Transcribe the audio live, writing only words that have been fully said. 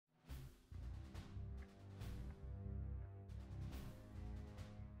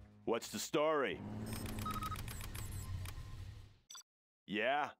What's the story?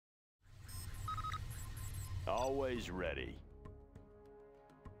 Yeah? Always ready.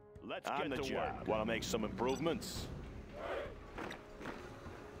 Let's get to work. Want to make some improvements?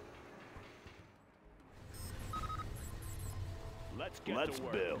 Let's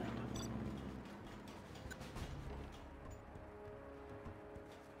build.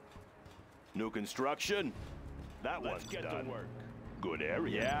 New construction? That one's done. Let's get to work. Good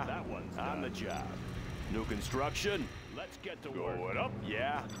area. Yeah, that one's done. On the job. New construction? Let's get to work. Going up?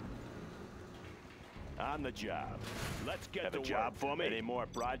 Yeah. On the job. Let's get to work. Have a job for me? Any more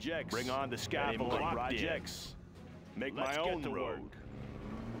projects? Bring on the scaffolding projects. Make my own road.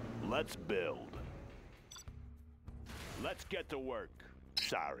 Let's build. Let's get to work.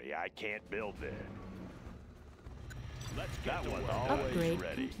 Sorry, I can't build there. Let's get to work. Always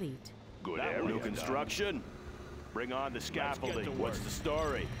ready. Complete. Good area. New construction? Bring on the scaffolding. What's the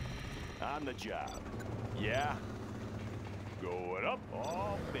story? On the job. Yeah. Going up.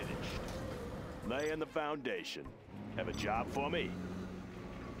 All finished. Laying the foundation. Have a job for me?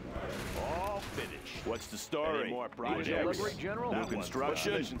 All finished. What's the story? Any more projects? New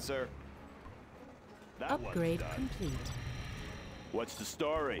construction? Sir. Upgrade complete. What's the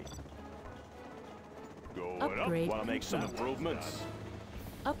story? Going Upgrade up. Want to make some improvements?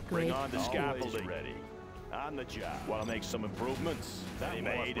 Upgrade. Bring on the scaffolding. Ready. On the job. Want to make some improvements?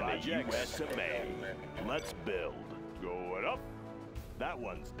 Made in the US of A. Let's build. Going up. That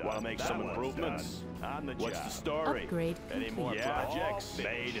one's done. Want to make some improvements? On the job. What's the story? Upgrade Any more projects?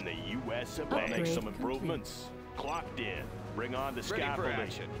 Made in the US of A. Want to make some improvements? Clocked in. Bring on the scaffolding. Ready for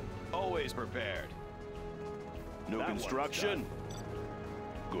action. Always prepared. New construction?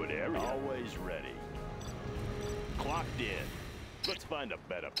 Good area. Always ready. Clocked in. Let's find a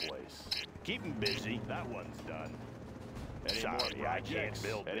better place. Keep them busy. That one's done. Sorry, I can't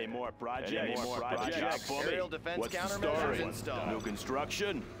build. Any more projects? Any more projects for me? Aerial defense What's the story? New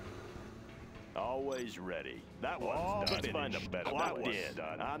construction? Always ready. That one's done. Let's find a better place.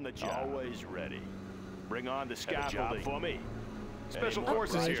 On the job. Always ready. Bring on the scaffolding for me. Special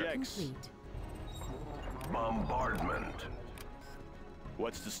forces here. Complete. Bombardment.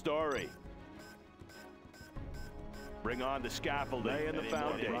 What's the story? Bring on the scaffolding. Lay in the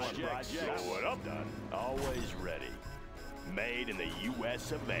foundation. What up? Done. Always ready. Made in the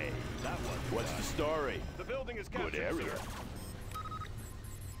US of A. That one. What's the story? The building is captured. Good area.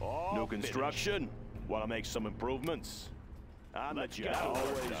 New construction? Want to make some improvements? On the job.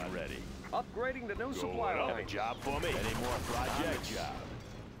 Always ready. Upgrading the new supply line. Job for me. Any more projects? Job.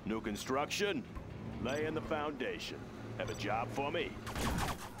 New construction? Lay in the foundation. Have a job for me?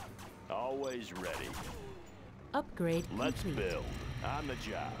 Always ready. Upgrade Let's complete. build. On the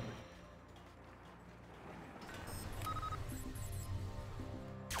job.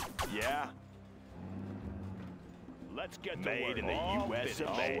 Yeah. Let's get to work. Made in the US of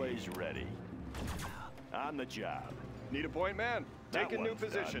A. Always ready. On the job. Need a point man. Take a new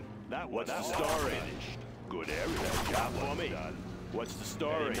position. What's the story? Good area. Job for me. What's the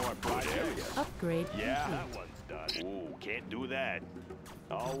story? More projects? Upgrade Yeah, complete. that one's done. Ooh, can't do that.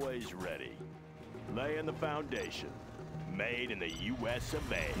 Always ready. Laying the foundation. Made in the US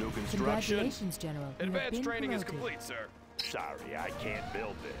of A. New construction? Congratulations, General. You have Advanced been training is promoted. complete, sir. Sorry, I can't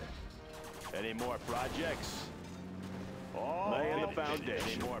build there. Any more projects? Laying the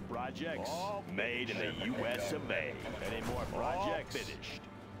foundation. Any more projects? Made in the US of A. Any more projects? Finished.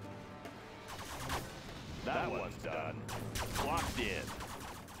 That one's done. Clocked in.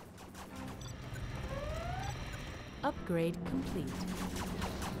 Upgrade complete.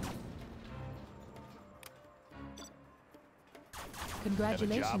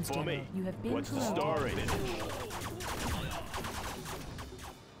 Congratulations, for me? General. You have been What's the promoted. story?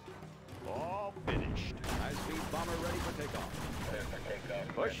 All finished. High-speed bomber ready for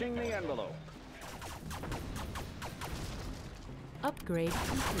takeoff. Pushing the envelope. Upgrade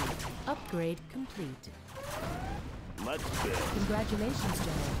complete. Upgrade complete. Let's build. Congratulations,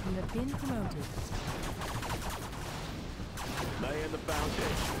 General. You have been promoted. Laying the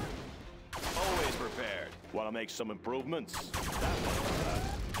foundation. Always prepared. Want to make some improvements? That one's done.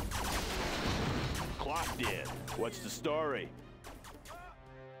 Clocked in. What's the story?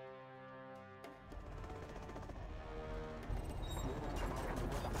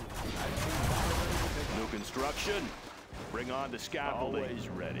 New construction? Bring on the scaffolding. Always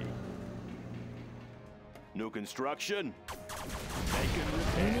ready. New construction? Making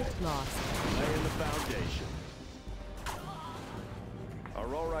repair. Unit lost. Laying the foundation.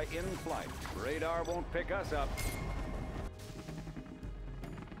 Aurora in flight. Radar won't pick us up.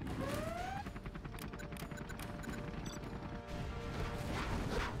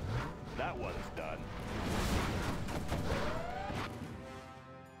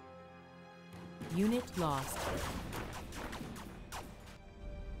 Unit lost.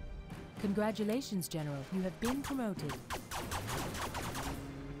 Congratulations, General. You have been promoted.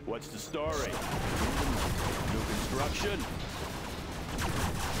 What's the story? New construction?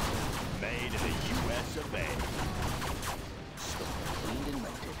 Made in the US of A. Cleaned and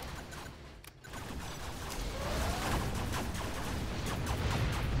mounted.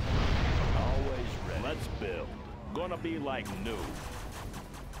 Always ready. Let's build. Gonna be like new.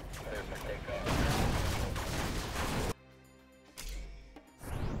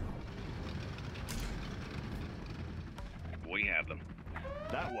 We have them.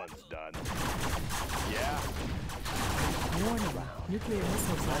 That one's done. Yeah, Warning. Nuclear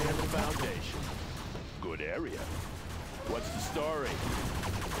missile lay site in the detected. foundation. Good area. What's the story?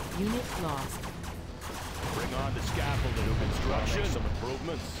 Unit lost. Bring on the scaffold and new construction. Some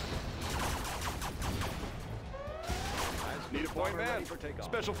improvements. Need a point man. For takeoff.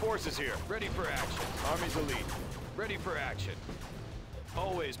 Special Forces here, ready for action. Army's elite, ready for action.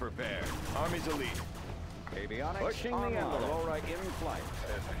 Always prepared. Army's elite. Avionics pushing the envelope. All right, in flight.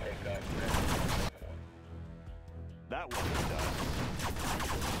 That one's done.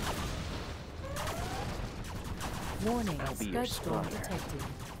 Warning. I'll be your Scud storm spotter. detected.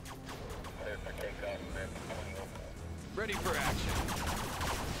 Ready for action.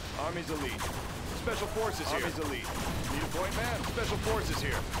 Army's elite. Special Forces here. Army's elite. Need a point man. Special Forces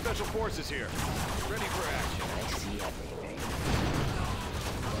here. Special Forces here. Ready for action. I see everything.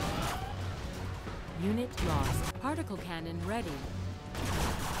 Unit lost. Particle cannon ready.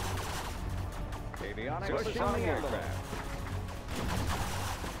 Avionics pushing the aircraft.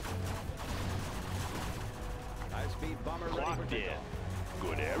 High-speed bomber ready for Locked in. takeoff.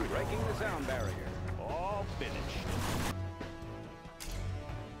 Good area. Breaking the sound barrier. All finished.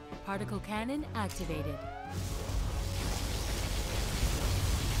 Particle cannon activated.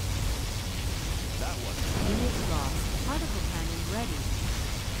 That one. Unit lost. Particle cannon ready.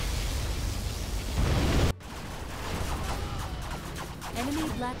 Enemy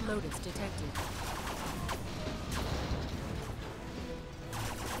Black Lotus detected.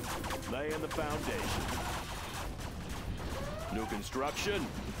 Lay in the foundation. New construction.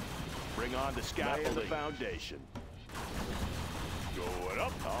 Bring on the scaffolding. Lay in the foundation. Going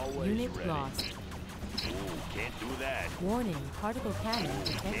up. Always Unit ready. lost. Ooh, can't do that. Warning. Particle cannon Can't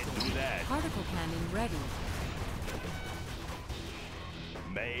detected. do that. Particle cannon ready.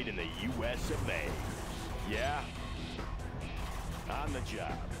 Made in the US of A. Yeah. On the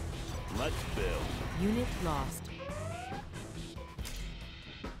job. Let's build. Unit lost.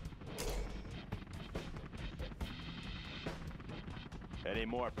 Any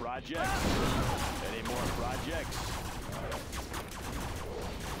more projects? Any more projects?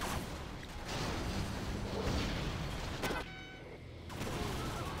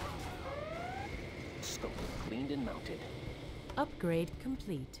 Scope cleaned and mounted. Upgrade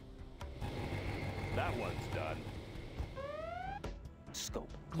complete. That one's done. Scope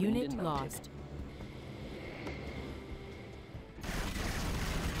cleaned Unit and mounted. lost.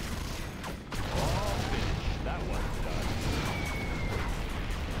 All finished. That one's done.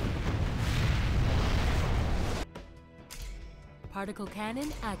 Particle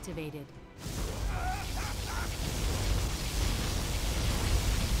cannon activated.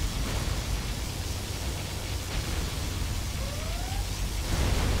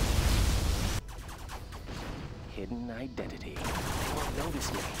 Hidden identity. They won't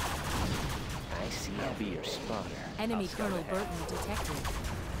notice me. I see. I'll be your spotter. Enemy I'll scout Colonel ahead. Burton detected.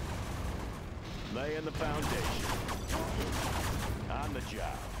 Lay in the foundation. On the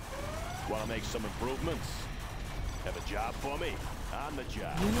job. Want to make some improvements? Have a job for me? On the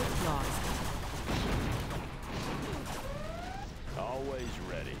job. Unit lost. Always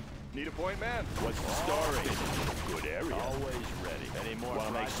ready. Need a point man. What's the story? Good area. Always ready. Any more Want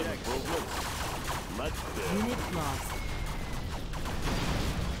to make some improvements? Let's build. Unit lost.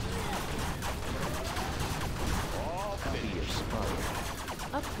 All I'll be your spotter.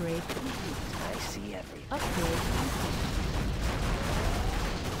 Upgrade complete. I see everything. Upgrade complete.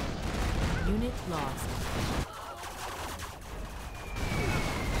 Unit lost.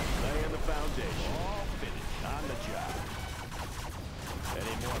 Lay in the foundation. All finished. On the job.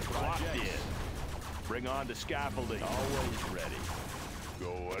 Any more projects? Bring on the scaffolding. Always ready.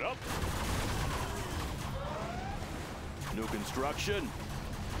 Going up. New construction.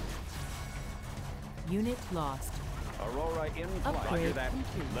 Unit lost. Aurora in flight. Upgrade That.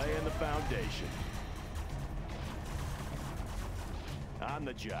 complete. Lay in the foundation. On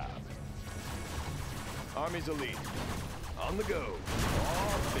the job. Army's elite. On the go.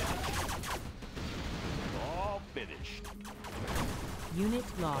 All finished. All finished. Unit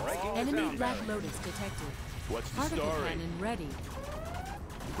lost. Breaking Enemy sound Black barrier. Lotus detected. What's the Particle story? cannon ready.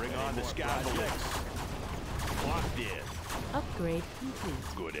 Bring on the scaffolding. Locked in. Upgrade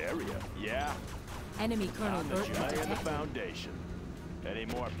complete. Good area. Yeah. Enemy Colonel On the Burton job. Laying the detected. foundation. Any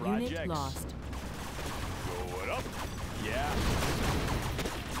more projects? Unit lost. Going up. Yeah.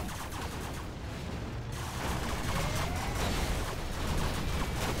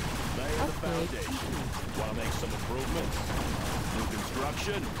 Laying the Upgrade foundation. complete. Want to make some improvements? New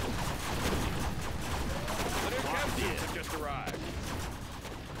construction. The new Locked capsules in. have just arrived.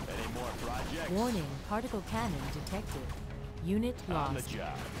 Any more projects? Warning, particle cannon detected. Unit On the lost.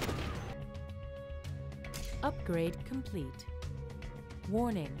 job. Upgrade complete.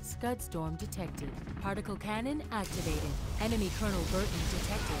 Warning, Scud storm detected. Particle cannon activated. Enemy Colonel Burton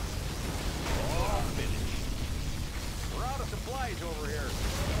detected. All finished. We're out of supplies over here.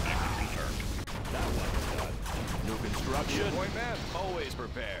 Confirmed. That one's done. New construction. Point man, always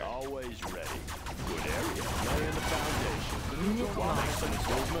prepared. Always ready. Good area. Laying the foundation. Unit Want to make lost. some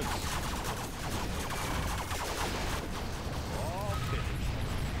improvements? All finished.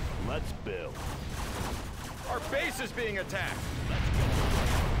 Let's build. Our base is being attacked.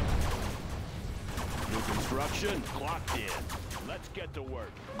 New construction. Clocked in. Let's get to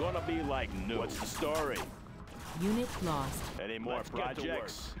work. Gonna be like new. What's the story? Unit lost. Any more Let's get to work.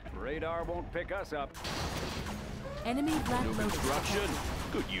 projects? Radar won't pick us up. Enemy Black New Lotus construction.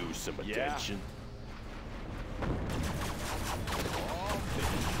 detected. Could use some Yeah. attention. All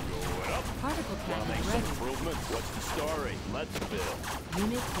finished. Going up. Particle Wanna cannon make some ready. improvements? What's the story? Let's build.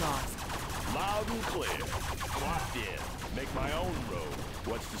 Unit lost. Loud and clear. Locked in. Make my own road.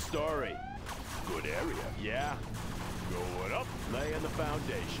 What's the story? Good area. Yeah. Going up. Laying the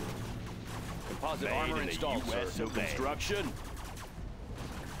foundation. Composite Made armor in the installed, sir. U.S. New construction.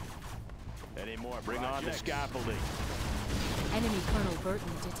 Any more? Bring on the scaffolding. Enemy Colonel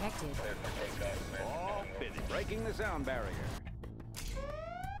Burton detected. All finished. Breaking the sound barrier.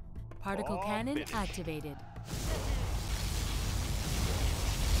 Particle All cannon finished. activated.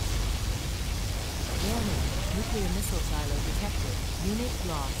 Warning, nuclear missile silo detected. Unit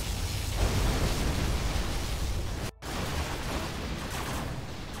lost.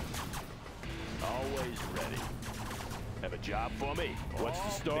 Always ready. Have a job for me? What's the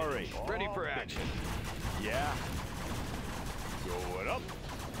All story? finished. Ready All for finished. action. Yeah. Going up.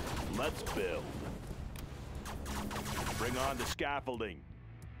 Let's build. Bring on the scaffolding.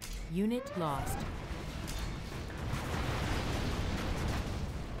 Unit lost.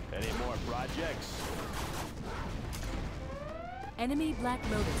 Any more projects? Enemy Black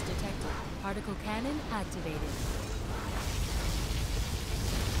Lotus detected. Particle cannon activated.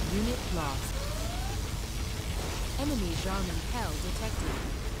 Unit lost. Enemy Jarman Kell detected.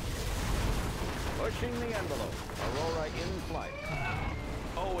 Pushing the envelope. Aurora in flight.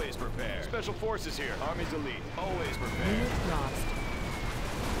 Always prepared. Special forces here. Army's elite. Always prepared. Unit lost.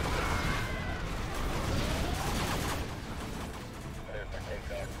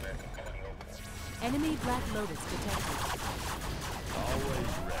 Enemy Black Lotus detected. Always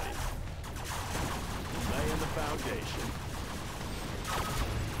ready. Laying the foundation.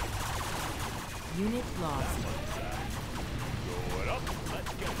 Unit lost. Going up.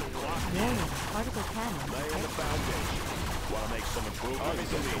 Let's get the lock in. Warning, particle cannon Laying the detected. foundation. Want to make some improvements?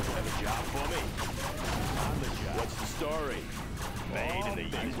 Army's elite. Have a job for me? On the job. What's the story? Made in the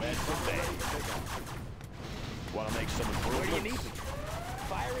U.S. of A. Want to make some improvements?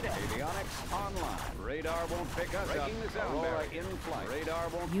 Fire it up. Avionics online. Radar won't pick us up. The sound Aurora in flight. Radar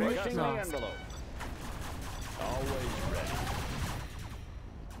won't Unit pick us up. lost. The envelope. Always ready.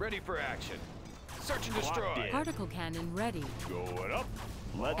 Ready for action. Search and Locked destroy. in. Particle cannon ready. Going up.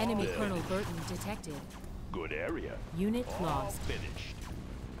 Let's Enemy build. Colonel Burton detected. Good area. Unit All lost. finished.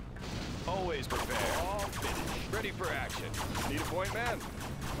 Always prepared. All finished. Ready for action. Need a point man.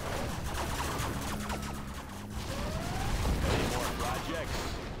 Any more projects?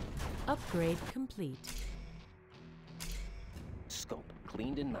 Upgrade complete. Scope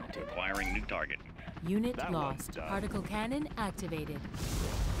cleaned and mounted. Acquiring new target. Unit That one's lost. done. Particle cannon activated.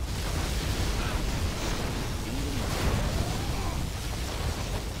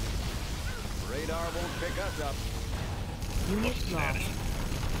 Radar won't pick us up. Unit What's the lost.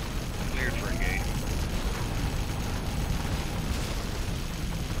 status? Cleared for engagement.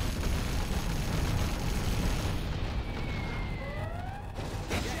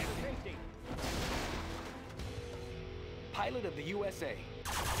 Pilot of the USA.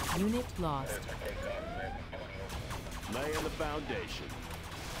 Unit lost. Laying the foundation.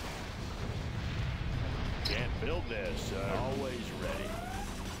 Can't build this. Always ready.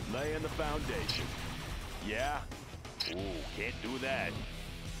 Laying the foundation. Yeah? Ooh, can't do that.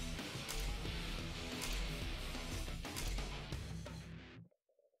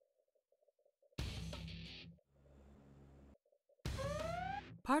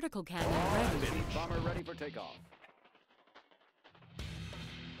 Particle cannon ready. Bomber ready for takeoff.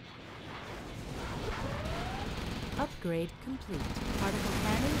 Upgrade complete. Particle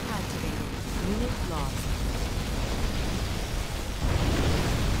cannon activated. Unit lost.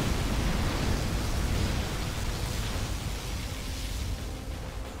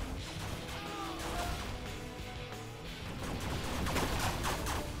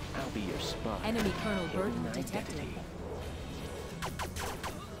 I'll be your spot. Enemy Colonel Burton detected.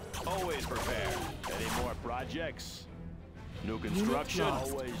 Always prepared. Any more projects? New construction?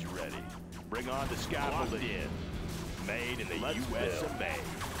 lost. Always ready. Bring on the scaffolding. Made in the U.S. of A.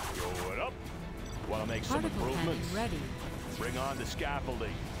 Going up. Want to make some Particle cannon improvements? ready. Bring on the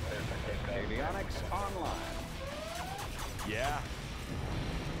scaffolding. Avionics online. Yeah?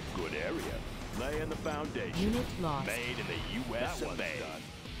 Good area. Laying the foundation. Unit lost. Made in the U.S. of A.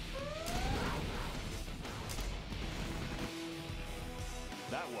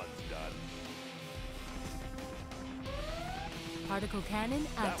 That one's done. Particle cannon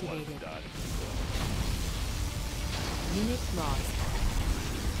That activated. one's done. Unit lost.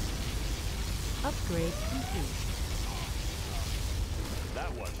 Upgrade complete.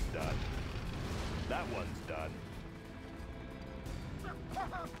 That one's done. That one's done.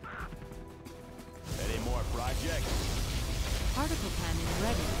 Any more projects? Particle cannon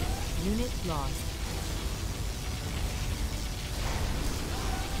ready. Unit lost.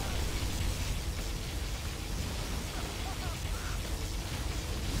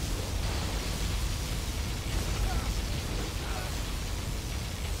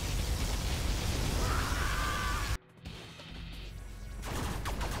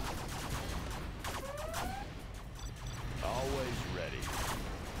 Always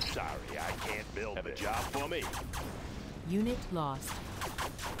ready. Sorry, I can't build. Have a job for me? Unit lost.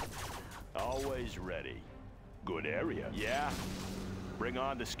 Always ready. Good area. Yeah? Bring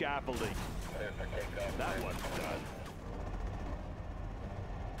on the scaffolding. That one's done.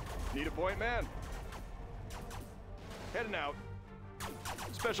 Need a point man? Heading out.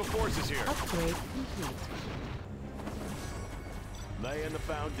 Special forces here. Upgrade complete. Laying the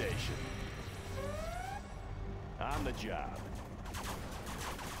foundation. On the job.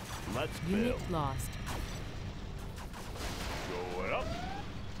 Let's build. Unit lost. Going up.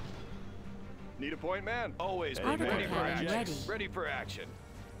 Need a point man? Always Particle ready for cannon action. ready. Ready for action.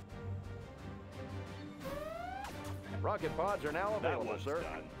 Rocket pods are now That available, one's sir.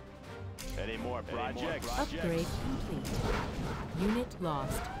 done. Any more projects? Upgrade complete. Unit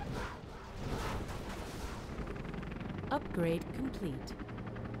lost. Upgrade complete.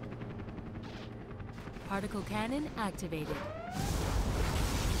 Particle cannon activated.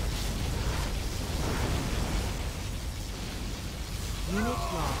 Unit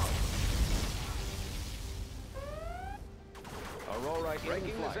lost. Aurora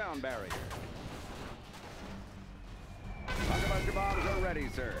breaking the sound barrier. Bunker bombs are ready,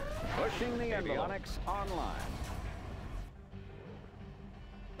 sir. Pushing the avionics online.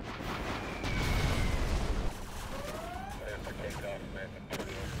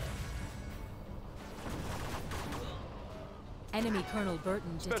 Enemy Colonel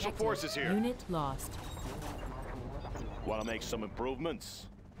Burton detected. Special forces here. Unit lost. Want to make some improvements?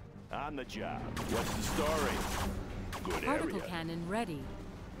 On the job. What's the story? Good Particle area. cannon ready.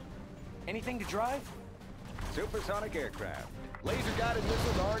 Anything to drive? Supersonic aircraft. Laser-guided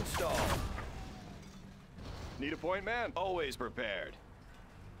missiles are installed. Need a point man? Always prepared.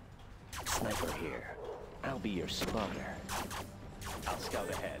 Sniper here. I'll be your spotter. I'll scout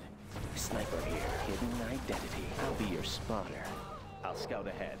ahead. Sniper here. Hidden identity. I'll be your spotter. I'll scout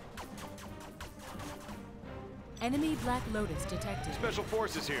ahead. Enemy Black Lotus detected. Special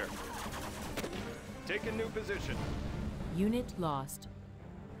forces here. Taking new position. Unit lost.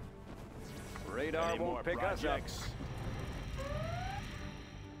 Radar Any more won't pick us up. projects?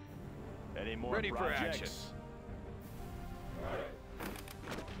 Any more Ready for projects? action.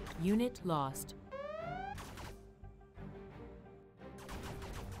 Unit lost.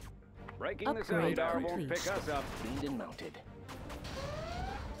 Breaking the sound. Upgrade Radar won't complete. pick us up. Cleaned and mounted.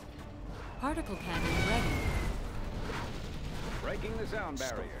 Particle cannon ready. Breaking the sound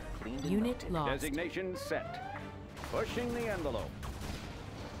barrier. Cleaned and Unit mounted. lost. Designation set. Pushing the envelope.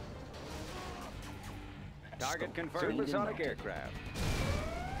 Target confirmed. Cleaned and Supersonic mounted. aircraft.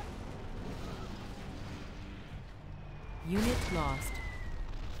 Unit lost.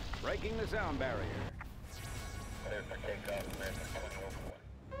 Breaking the sound barrier.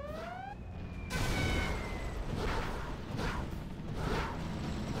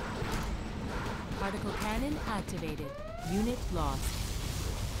 Particle cannon activated. Unit lost.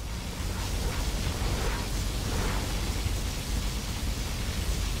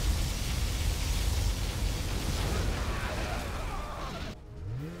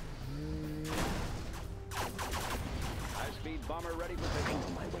 High-speed bomber ready for takeoff. I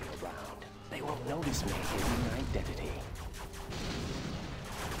know my way around. They won't notice me hidden identity.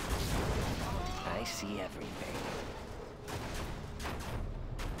 I see everything.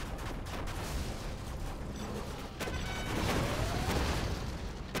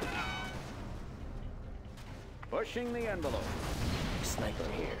 Pushing the envelope. Sniper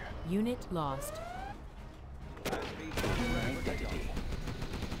here. Unit lost. High-speed Hidden bomber ready for identity.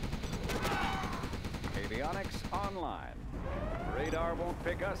 takeoff. Avionics online. Radar won't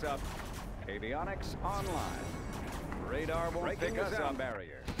pick us up. Avionics online. Radar won't pick us up.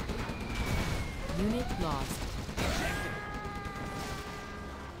 Barrier. Unit lost.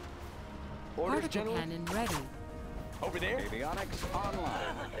 Orders, Particle General. cannon ready. Over there. Avionics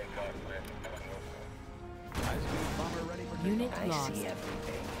online. High-speed bomber ready for Unit I lost. see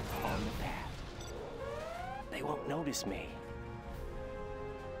everything on the path. They won't notice me.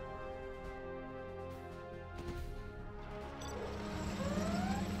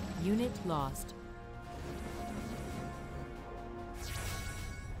 Unit lost.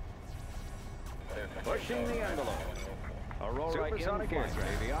 pushing the envelope. Aurora supersonic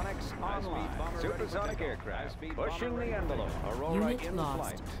aircraft. Avionics online. Supersonic aircraft. Pushing the envelope. Aurora Unit in lost.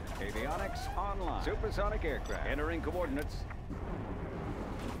 flight. Avionics online. Supersonic aircraft. Entering coordinates.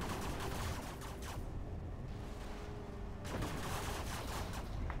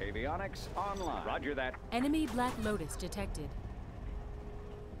 Avionics online. Roger that. Enemy Black Lotus detected.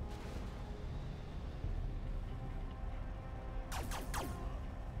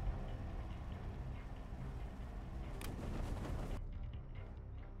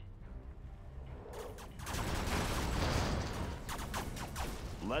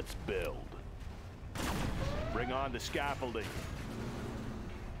 Let's build. Bring on the scaffolding.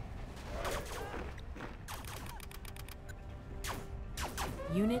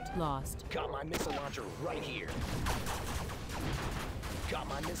 Unit lost. Got my missile launcher right here. Got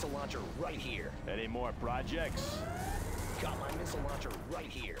my missile launcher right here. Any more projects? Got my missile launcher right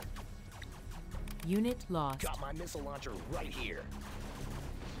here. Unit lost. Got my missile launcher right here.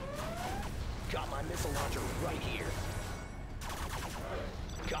 Got my missile launcher right here.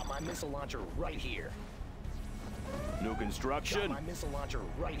 Got my missile launcher right here. New Got construction? my missile launcher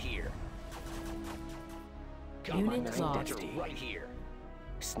right here. Got my Unit missile lost. launcher right here.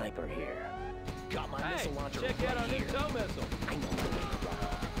 Sniper here. Got my Hey, missile launcher check right out our new here. tow missile. I know my way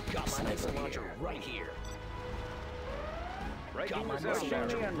around. Got my Sniper missile here. launcher right here. Got Breaking my the missile zone.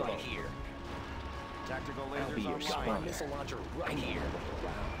 launcher The right envelope. here. Tactical I'll be your lasers Got my online. missile launcher right here.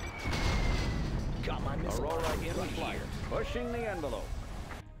 Got my missile Aurora launcher in right flight. here. Pushing the envelope.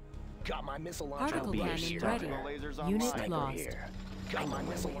 Got my missile launcher Particle right cannon here. ready. lasers Unit online. Sniper lost. here. Got my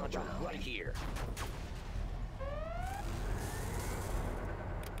missile launcher right here.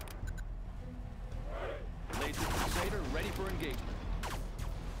 Laser Crusader ready for engagement.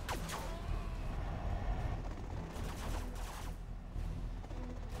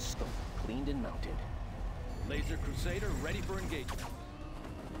 Scope cleaned and mounted. Laser Crusader ready for engagement.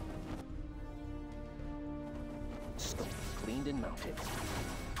 Scope cleaned and mounted.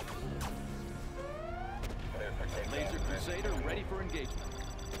 Laser Crusader ready for engagement.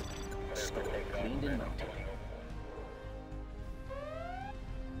 Scope cleaned and mounted.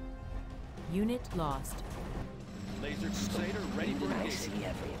 Unit lost. Laser Crusader ready for I engagement. see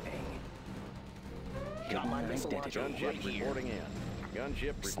everything. Got my missile launcher right here. in.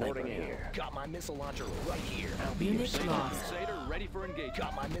 Gunship Sniper here. Got my missile launcher right here. I'll be your Unit sniper. lost. Crusader ready for engagement.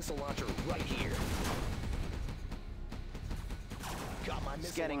 Got my missile launcher right here. Got my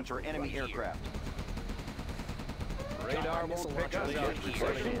missile Scanning launcher for enemy right here. aircraft. Got Radar my missile won't pick us launcher up. right here.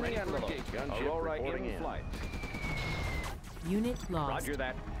 Pushing Ready the for envelope. engagement. Gunship Aurora in flight. Unit lost. Roger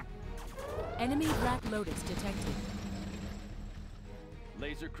that. Enemy Black Lotus detected.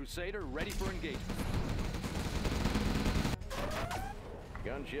 Laser Crusader ready for engagement.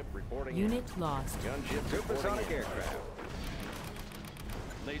 Gunship reporting Unit lost. Gunship supersonic aircraft.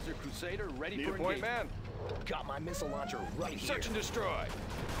 Laser Crusader ready Need for a point, engagement. man. Got my missile launcher right here. Search and destroy.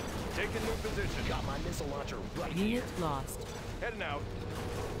 Taking new position. Got my missile launcher right here. Unit lost. Heading out.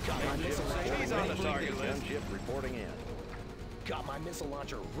 Got my missile launcher He's on right the here. target list. Gunship reporting in. Got my missile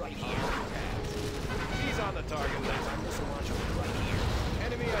launcher right here. He's on the target Got list. my missile launcher right here.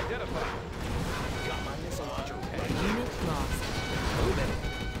 Enemy identified. Got my missile launcher right here. Unit lost. Moving.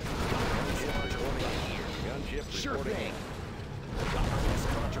 Got my missile launcher right here. Gunship Sure reporting thing. in. Got my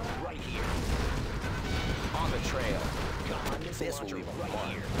missile launcher right here. leave a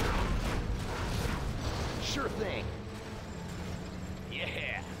mark. Sure thing.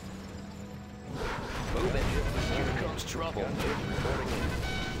 Yeah. Move it. Here comes trouble. Reporting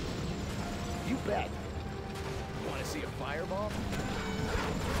in. You bet. Want to see a fireball?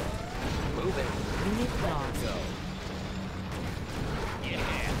 Move it. Unit lost. Go. Yeah.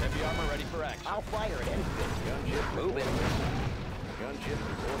 Heavy armor ready for action. I'll fire at anything. Gunship moving. Gunship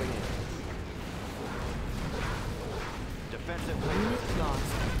reporting in. Defensive Unit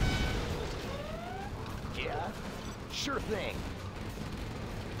lost. Yeah? Sure thing.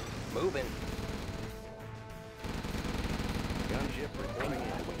 moving. Gunship reporting in.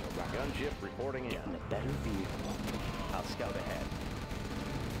 Gunship reporting in. Getting a better view. I'll scout ahead.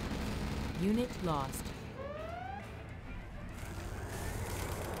 Unit lost.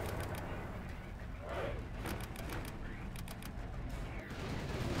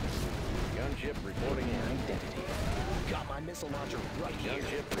 Gunship reporting in. Identity. Got my missile launcher right here.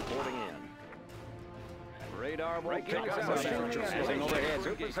 Gunship reporting in. Radar won't Got pick my us missile up. launcher Passing right overhead. here.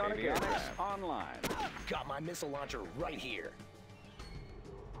 Supersonic aircraft online. Got my missile launcher right here.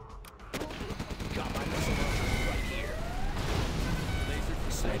 Got my missile launcher right here.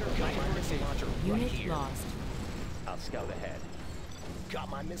 Got my missile launcher right Unit here. lost. I'll scout ahead. Got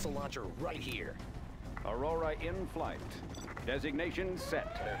my missile launcher right here. Aurora in flight. Designation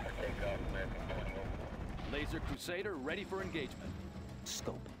set. Laser Crusader ready for engagement.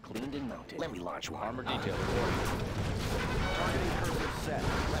 Scope cleaned and mounted. Let me launch one. Armor detail reporting. Targeting cursor set.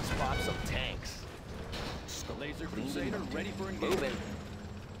 Let's pop some tanks. Laser Crusader ready for engagement. Moving.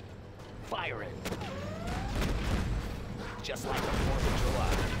 Firing. Just like the 4th of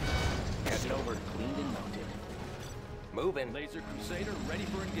July. Heading over. Cleaned and mounted. Moving. Laser Crusader ready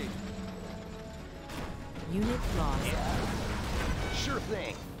for engagement. Unit lost. Sure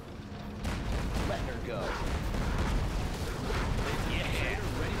thing. Letting her go. Crusader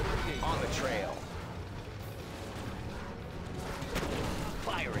ready for engagement. On the trail.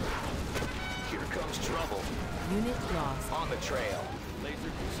 Firing. Here comes trouble. Unit lost. On the trail.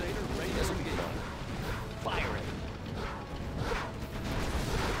 Laser Crusader ready This for will be engagement. fun. Firing.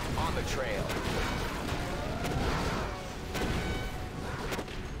 On the trail.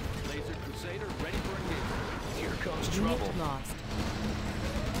 Laser Crusader ready for engagement. Here comes trouble. Unit lost.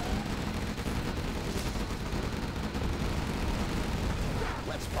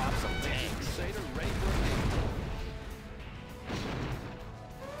 Let's pop some Laser tanks. Crusader ready for engagement.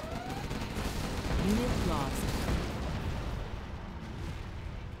 Unit lost.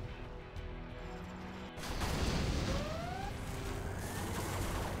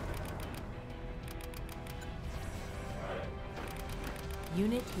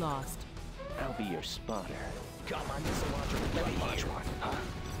 Unit lost. I'll be your spotter. Got my missile launcher. Let me launch one.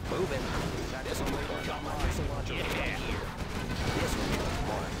 Moving. This will be fun. Got my missile launcher right here. This will be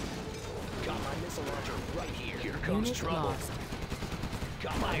fun. Got my missile launcher right here. Here comes Unit trouble. lost.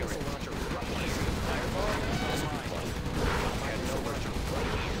 Got my missile launcher right here. Fireball. This will be fun. Got my missile launcher right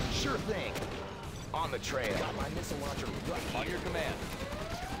here. Sure thing. On the trail. Got my missile launcher right here. On your command.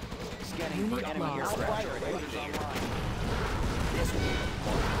 Scanning for Unit enemy lost. I'll aircraft. fire it right here. This will be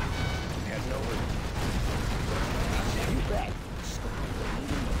fun. Heading over. You bet.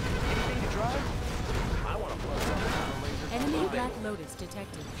 Anything to drive? I want to blow something out of laser. Enemy Black Lotus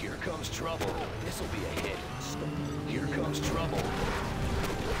detected. Here comes trouble. This will be a hit. Here comes trouble.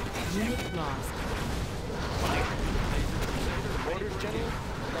 Unit lost. Fire. Orders, General.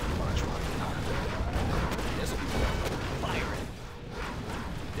 Let me launch one. This will be fun. Fire it.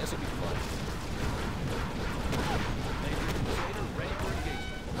 This will be fun. Laser Crusader ready for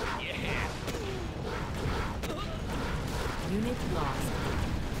engagement. Yeah. Unit lost.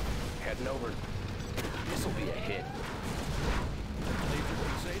 Heading over. This will be a hit. Laser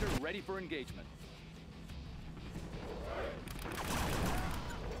Crusader ready for engagement.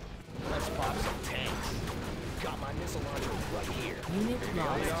 Let's pop some tanks. Got my missile launcher right here. Unit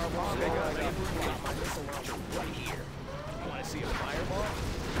lost. Got my missile launcher right here. Want to see a fireball?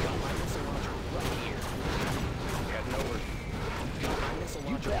 Got my missile launcher right here. Heading over. Got my missile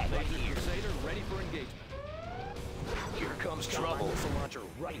launcher right Laser here. Crusader ready for engagement. Here comes trouble. Got my missile launcher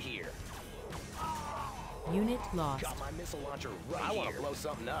right here. Unit lost. Got my missile launcher right here. I want to blow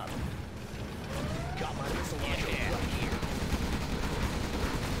something up. Got my missile launcher right here.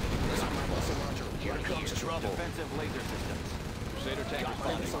 This is my missile launcher. Here comes trouble. Defensive laser systems. Crusader tank Got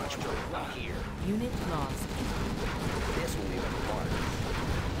my missile responding. launcher right here. Unit lost. This will leave a mark.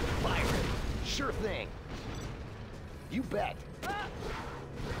 Fire it. Sure thing. You bet.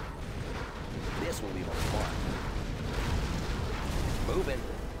 This will leave a mark. Moving.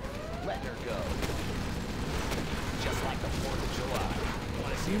 Letting her go. Just like the 4th of July.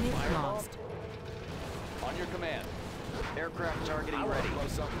 Want to see a Unit fireball? lost. On your command. Aircraft targeting I want ready. to blow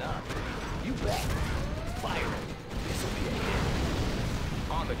something up. You bet. Fire it. This will be a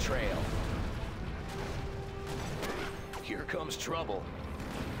hit. On the trail. Here comes trouble.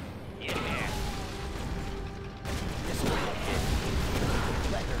 Yeah. This will be a hit.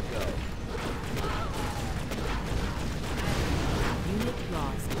 Let her go. Unit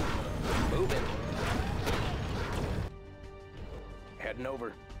lost. Moving. Heading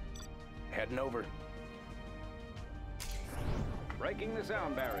over. Heading over. Breaking the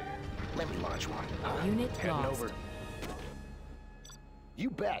sound barrier. Let me launch one. Unit Heading lost. over. You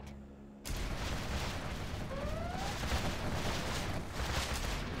bet.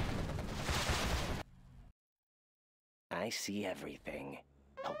 I see everything.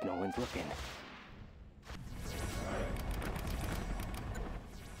 Hope no one's looking.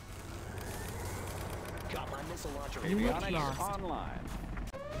 Got my missile launcher. Unit Avionics lost. online.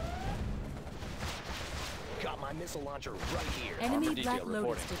 Got my missile launcher right here. Enemy Armor detail Black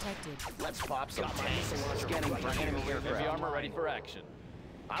Lotus reporting. detected. Let's pop some Got my tanks. missile launcher Scanning right for here. enemy Heavy aircraft. armor ready for action.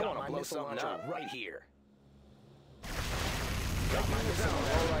 I want to blow missile something launcher up right here. Got my missile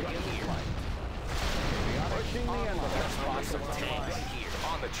launcher right here. Pushing the envelope. Let's pop some tanks right here.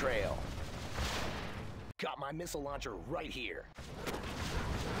 On the trail. Got my missile launcher right here.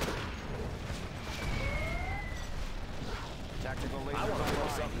 Tactical laser I want to blow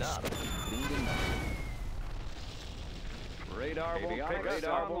online. something up. Leading up. Radar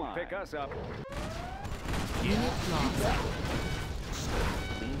won't pick us up. Unit lost.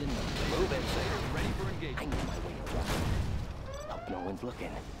 Moving. Ready for I engagement. know my way around. Hope no one's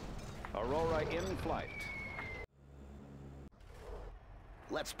looking. Aurora in flight.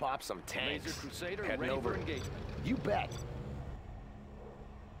 Let's pop some tanks. Laser Crusader Heading ready over. for engagement. You bet.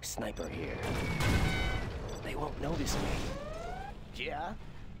 Sniper here. They won't notice me. Yeah?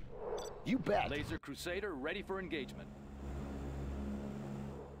 You bet. Laser Crusader ready for engagement.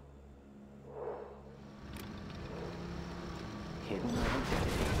 Hidden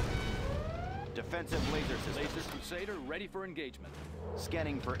identity. Defensive laser system. Laser Crusader ready for engagement.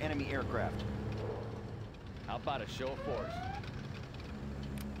 Scanning for enemy aircraft. How about a show of force?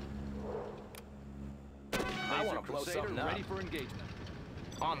 I Laser want to blow Crusader something up. ready for engagement.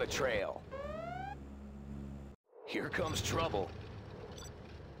 On the trail. Here comes trouble.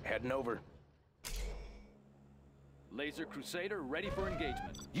 Heading over. Laser Crusader ready for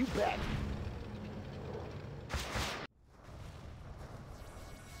engagement. You bet.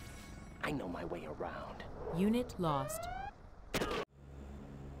 I know my way around. Unit lost.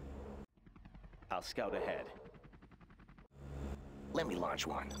 I'll scout ahead. Let me launch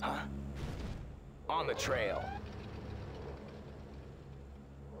one, huh? On the trail.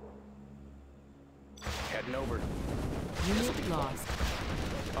 Heading over. Unit lost.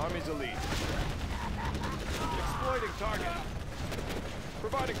 Army's elite. Exploiting target.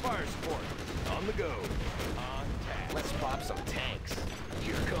 Providing fire support. On the go. On task. Let's pop some tanks.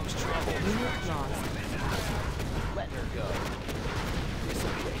 Here comes trouble. Unit lost. Letting her go. This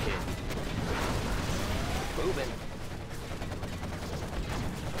will be a hit. Moving.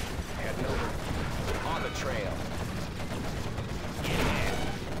 Heading over. On the trail. Yeah.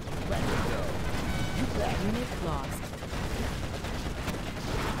 Letting her go. You bet. Unit lost.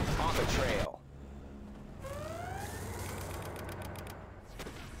 On the trail.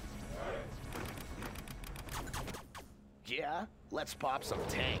 Yeah? Let's pop some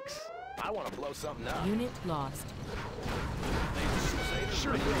tanks. I want to blow something up. Unit lost.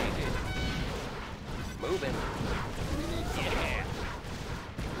 Sure thing. Moving. Yeah.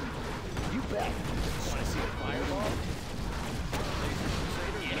 You bet. Want to see a fireball?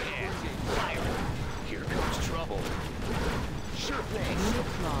 Yeah. Fire. Here comes trouble. Sure thing. Unit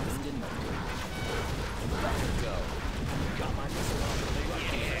lost. Let her go. Got my missile launcher right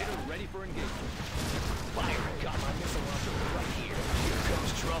here. Crusader ready for engagement. Fire. Got my missile launcher right here. Here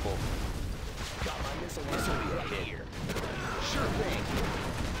comes trouble. Got my missile launcher right here. Sure thing.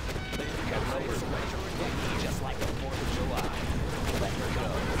 Got my missile launcher right here. Just like the 4th of July. Let her go.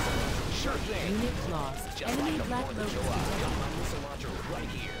 Sure thing. Unit lost. Just Enemy like the Black 4th of Lotus July. Got detected. my missile launcher right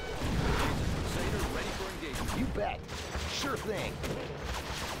here. Crusader ready for engagement. You bet. Sure thing.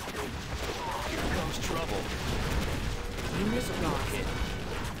 Here comes trouble. Unit lost. Hit.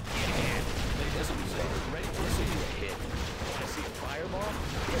 Yeah. This will be ready for a hit. Want to see a fireball?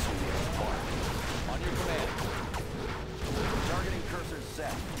 This will be a spark. On your command. Targeting cursor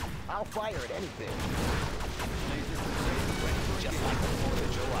set. I'll fire at anything. Laser Crusader ready for Just engagement. like the 4th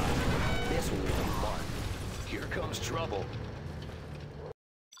of July. This will be a mark. Here comes trouble.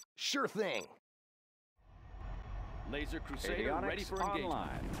 Sure thing. Laser Crusader Avionics ready for engagement.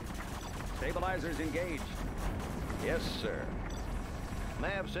 online. Stabilizers engaged. Yes, sir.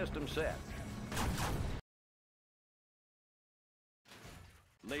 Nav system set.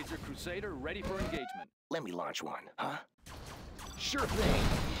 Laser Crusader ready for engagement. Let me launch one, huh? Sure thing.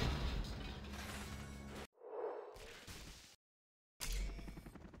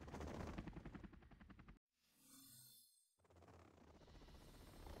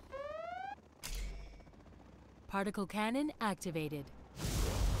 Particle cannon activated.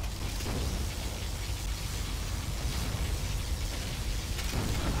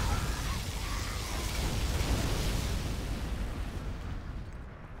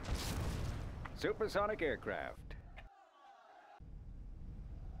 Supersonic aircraft.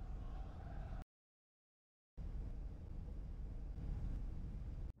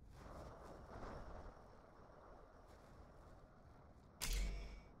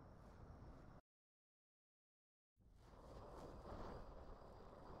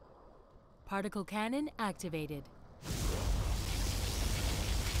 Particle cannon activated.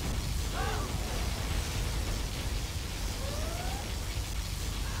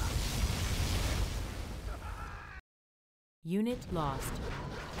 Unit lost.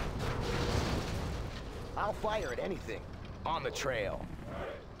 I'll fire at anything. On the trail.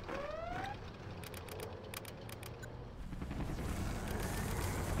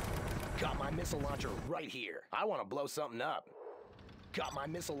 Got my missile launcher right here. I want to blow something up. Got my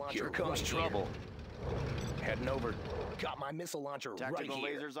missile launcher. Here comes right trouble. Here. Heading over. Got my missile launcher Tactical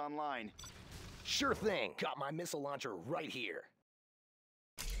right here. lasers online. Sure thing. Got my missile launcher right here.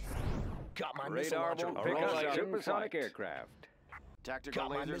 Got my missile Radar launcher won't right pick up here. supersonic aircraft. Tactical Got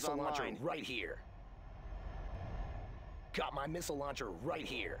my lasers missile launcher online. right here. Got my missile launcher right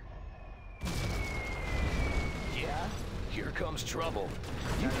here. Yeah? Here comes trouble.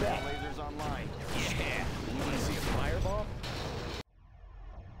 You Tactical bet. lasers online. Yeah. You want to see a fireball?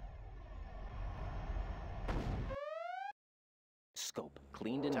 Scope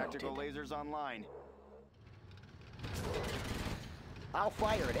cleaned and Tactical mounted. lasers online. I'll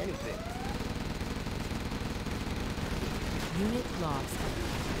fire at anything. Unit lost.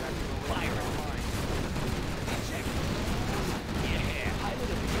 Fire online. Yeah. I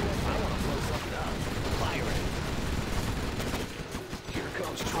want to blow something up. Fire it. Here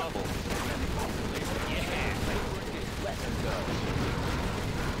comes trouble. Yeah. Let them go.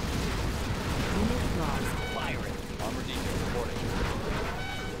 Unit lost. Fire it. Armor detail reporting.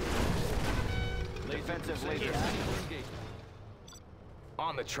 Defensive lasers ready for engagement.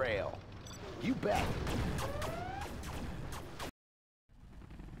 On the trail. You bet.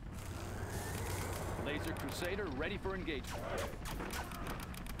 Laser Crusader ready for engagement.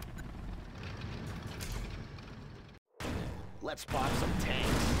 Let's pop some tanks.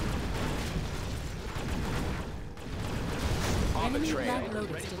 On the Enemy trail. Black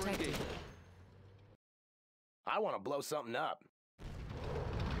Lotus Ready for detected. engagement. I want to blow something up.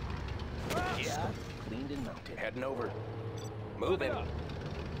 Yeah. Cleaned and mounted. Heading over. Moving.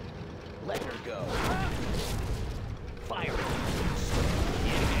 Let her go. Fire it.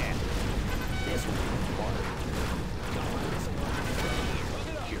 Yeah. This will be fun. Got my missile launcher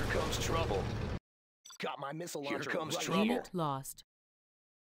right here. Here comes trouble. Got my missile launcher. Here comes trouble. Unit lost.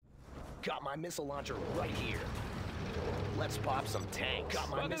 Got my missile launcher right here. Let's pop some tanks. Got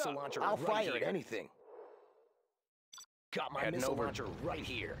my missile launcher I'll fire at anything. Got my missile launcher right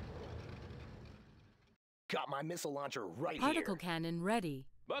here. Got my missile launcher right Particle here. cannon ready.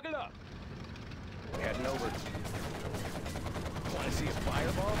 Buckle up. Heading over. Want to see a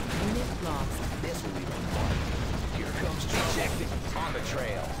fireball? Unit lost. This will be fun. Here comes trouble. On the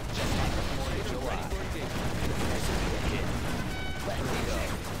trail. Just like the 4th of July. This will be a hit. Let me go.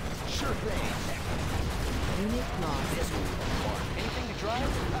 Sure thing. Unit lost. This will be fun. Anything to drive?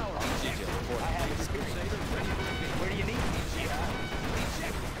 Power. Detail reporting. I have Laser Crusader ready for engagement. Where do you need me? Yeah.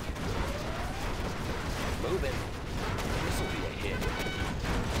 Moving. This will be a hit.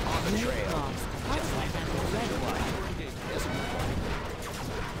 On the Unit trail. lost. Particle cannon ready. This will be fun.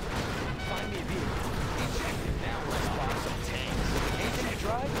 Find me a vehicle. Ejected. Now let's pop some tanks. Anything to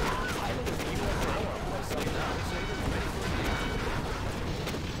drive? Pilot of the UFO. I want to blow something up. Ready for engagement.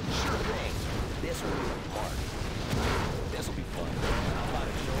 Sure thing. This will be a part. This will be fun. How about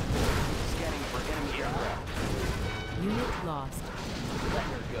a show? Scanning for enemy aircraft. Unit lost. Let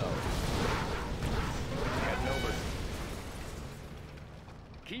her go. Heading over.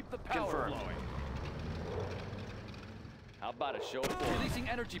 Keep the power Confirmed. flowing. How about a show of force? Releasing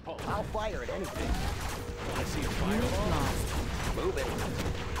energy pulse. I'll fire at anything. Want to see a Unit fireball? lost. Moving.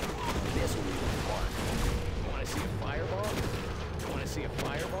 This will be fun. Want to see a fireball? Want to see a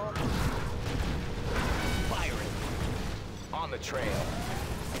fireball? Fire it. On the trail.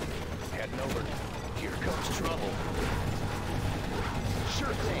 Heading over. Here comes trouble.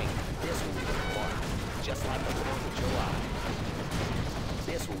 Sure thing. This will leave a mark. Just like the 4th of July.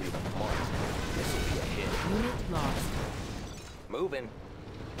 This will leave a mark. This will be a hit. Unit lost. Moving.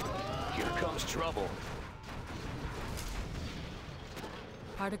 Here comes trouble.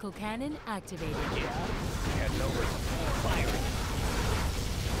 Particle cannon activated. Yeah. Heading over. Firing.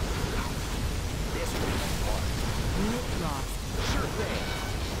 This will leave a mark. Unit lost. Sure thing.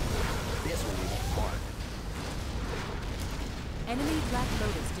 This will leave a mark. Enemy Black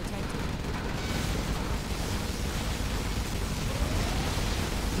Lotus detected.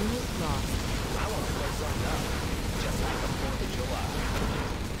 Unit lost. I want to blow something up. Just like the 4th of July.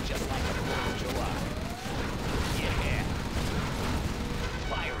 Just like the 4th of July. Yeah.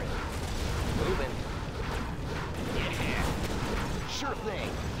 Firing. Moving. Yeah. Sure thing.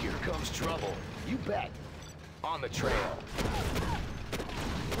 Here comes trouble. You bet. On the trail.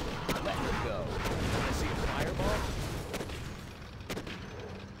 Let her go. Want to see a fireball?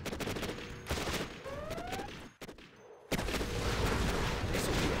 This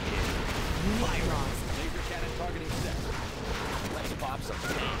will be a hit. Unit lost. Laser cannon targeting set. Let's pop some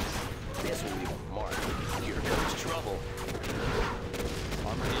tanks. This will leave a mark. Here comes trouble.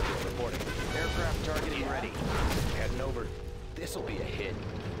 Armor Aegis reporting. Aircraft targeting ready. Heading over. This will be a hit.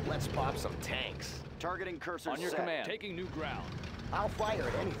 Let's pop some tanks. Targeting cursor On your set. command. Taking new ground. I'll fire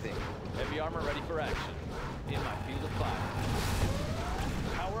at anything. Heavy armor ready for action. In my field of fire.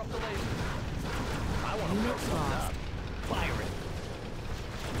 Power up the laser. I want to blow Unit something lost. up. Fire it.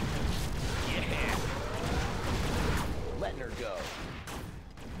 Yeah. Letting her go.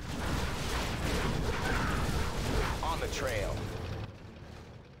 On the trail.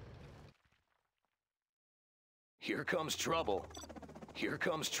 Here comes trouble. Here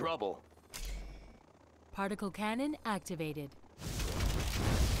comes trouble. Particle cannon activated.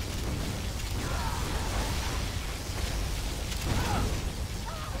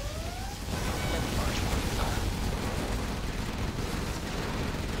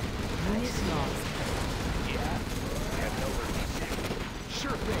 Unit lost. Yeah. Heading over.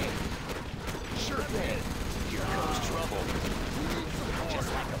 Sure thing. Sure thing. Here comes trouble. Just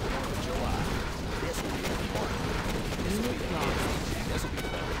like the 4th of July. This will be the mark. This will be the hit. This will be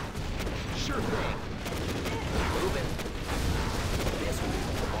fun. Sure thing. Moving. This will be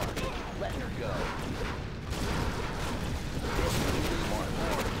the mark. Letting her go. This will be the mark.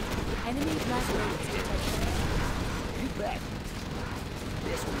 Enemy Black Lotus detected. You bet.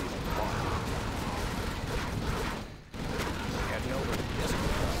 This will be the mark. Heading over. This will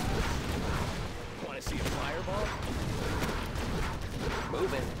be fun. Want to see a fireball?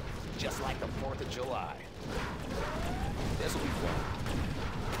 Moving. Just like the 4th of July. This will be fun.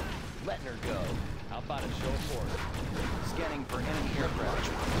 Letting her go. How about a show of force? Scanning for enemy aircraft.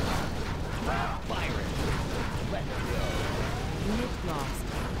 Firing. Letting her go. Unit lost.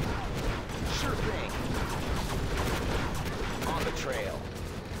 Sure thing. On the trail.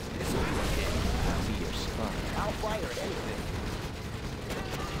 This will be a hit. I'll be your spot. I'll fire at anything.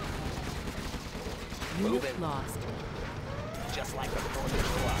 Unit Moving. lost. Just like the 4th of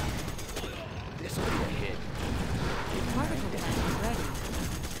July. This will be a hit. Particle cannon ready.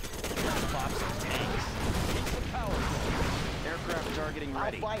 Let's pop some tanks. Keep the power going. Aircraft targeting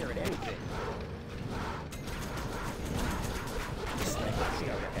ready. I'll fire at anything. Sniper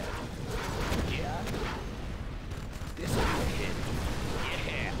scout ahead. Yeah. This will be a hit.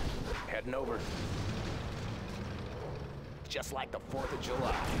 Yeah. Heading over. Just like the 4th of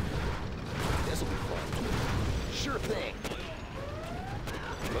July. This will be fun. Sure thing.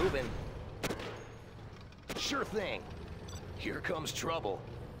 Moving. Sure thing. Here comes trouble.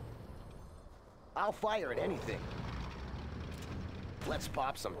 I'll fire at anything. Let's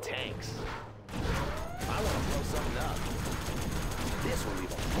pop some tanks. I want to blow something up. This will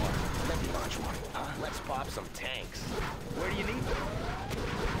leave a mark. Let me launch one. Let's pop some tanks. Where do you need them?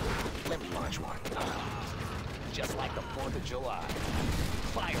 Let me launch one. Just like the 4th of July.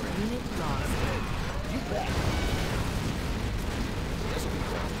 Fire it. Unit lost. You bet. This will be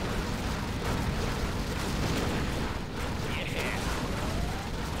fun. Yeah.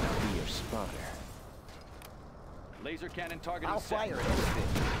 I'll be your spotter. Laser cannon targeting I'll set. fire at anything.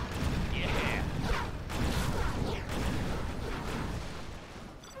 Yeah.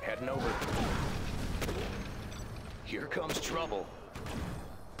 Heading over. Here comes trouble.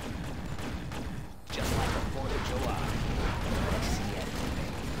 Just like the 4th of July. I see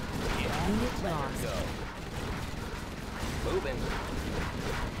everything. Yeah. Unit Let lost. her go. Moving.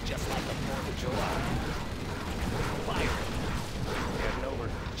 Just like the 4th of July. Firing. Heading over.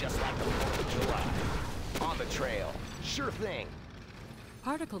 Just like the 4th of July. On the trail. Sure thing.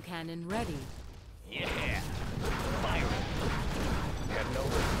 Particle cannon ready. Yeah. Fire it. Heading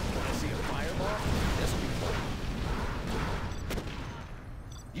over. Wanna see a fireball? This'll be fun.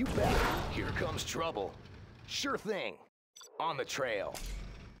 You bet. Here comes trouble. Sure thing. On the trail.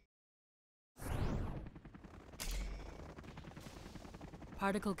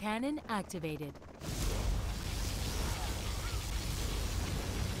 Particle cannon activated.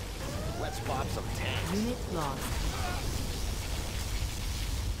 Let's pop some tanks. Unit lost.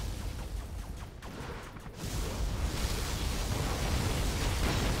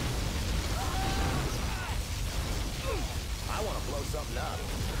 I want to blow something up.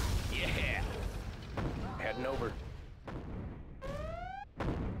 Yeah. Heading over.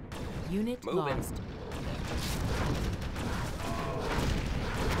 Unit Moving. lost.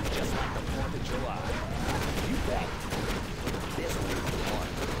 Just like the 4th of July. You bet. This will be fun.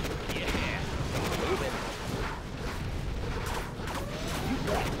 Yeah. Moving. You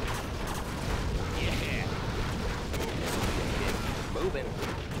bet. Yeah. This will be a hit. Moving.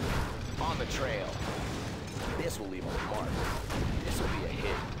 On the trail. This will leave a mark. This will be a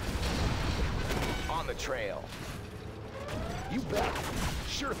hit. On the trail. You bet.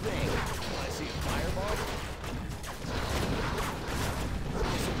 Sure thing. Want to see a fireball?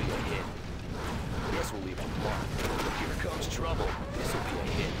 This will be a hit. This will leave a mark. Here comes trouble. This will be a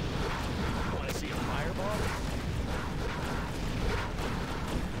hit. Want to see a fireball?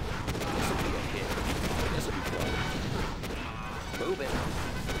 This will be a hit. This will be fun. Moving.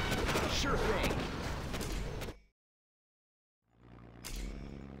 Sure thing.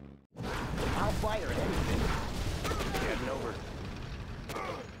 I'll fire at anything. Heading over.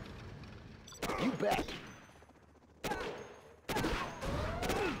 You bet.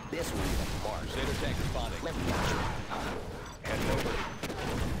 This will leave a mark. Crusader tank responding. Let me watch it. Heading over.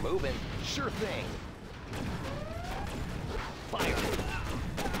 Moving. Sure thing. Fire.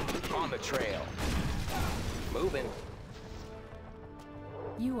 On the trail. Moving.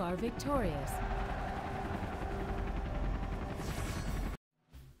 You are victorious.